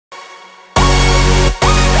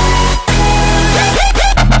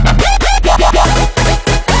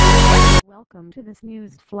to this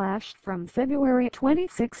news flash from February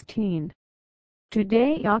 2016.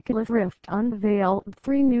 Today Oculus Rift unveiled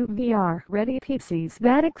 3 new VR-ready PCs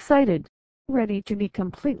that excited,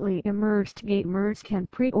 ready-to-be-completely immersed gamers can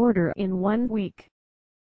pre-order in 1 week.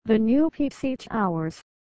 The new PC towers,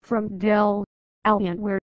 from Dell,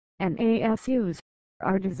 Alienware, and ASUS,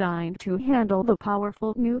 are designed to handle the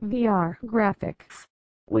powerful new VR graphics,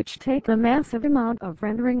 which take a massive amount of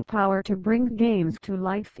rendering power to bring games to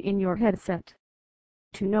life in your headset.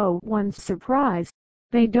 To no one's surprise,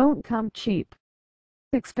 they don't come cheap.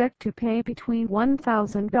 Expect to pay between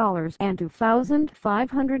 $1,000 and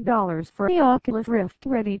 $2,500 for the Oculus Rift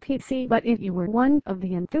Ready PC, but if you were one of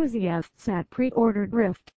the enthusiasts that pre-ordered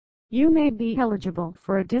Rift, you may be eligible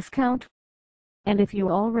for a discount. And if you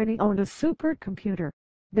already own a supercomputer,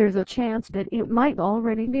 there's a chance that it might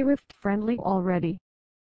already be Rift-friendly already.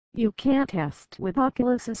 You can test with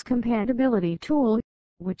Oculus's compatibility tool,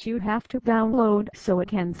 which you have to download so it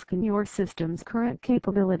can scan your system's current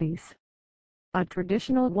capabilities. A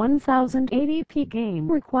traditional 1080p game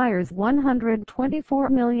requires 124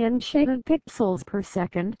 million shaded pixels per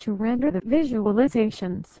second to render the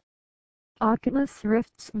visualizations. Oculus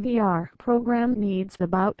Rift's VR program needs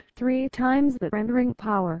about 3 times the rendering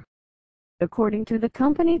power. According to the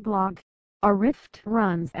company blog, a Rift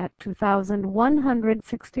runs at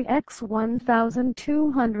 2160 x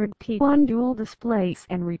 1200p on dual displays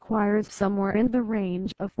and requires somewhere in the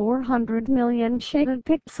range of 400 million shaded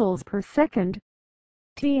pixels per second.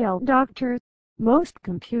 TL Doctor, most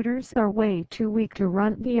computers are way too weak to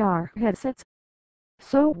run VR headsets.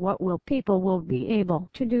 So what will people be able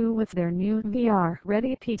to do with their new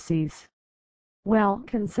VR-ready PCs? Well,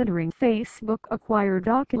 considering Facebook acquired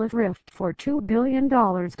Oculus Rift for $2 billion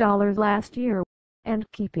last year,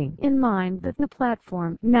 and keeping in mind that the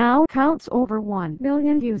platform now counts over 1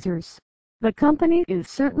 million users, the company is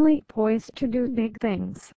certainly poised to do big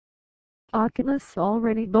things. Oculus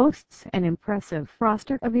already boasts an impressive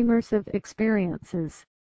roster of immersive experiences,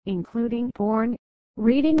 including porn,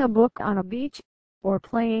 reading a book on a beach, or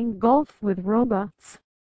playing golf with robots.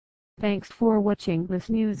 Thanks for watching this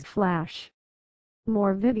news flash.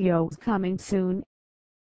 More videos coming soon.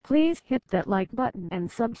 Please hit that like button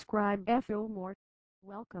and subscribe for more.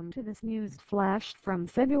 Welcome to this news flash from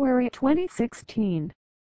February 2016.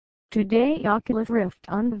 Today Oculus Rift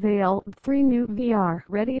unveiled 3 new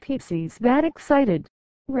VR-ready PCs that excited,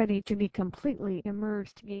 ready-to-be-completely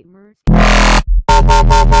immersed gamers.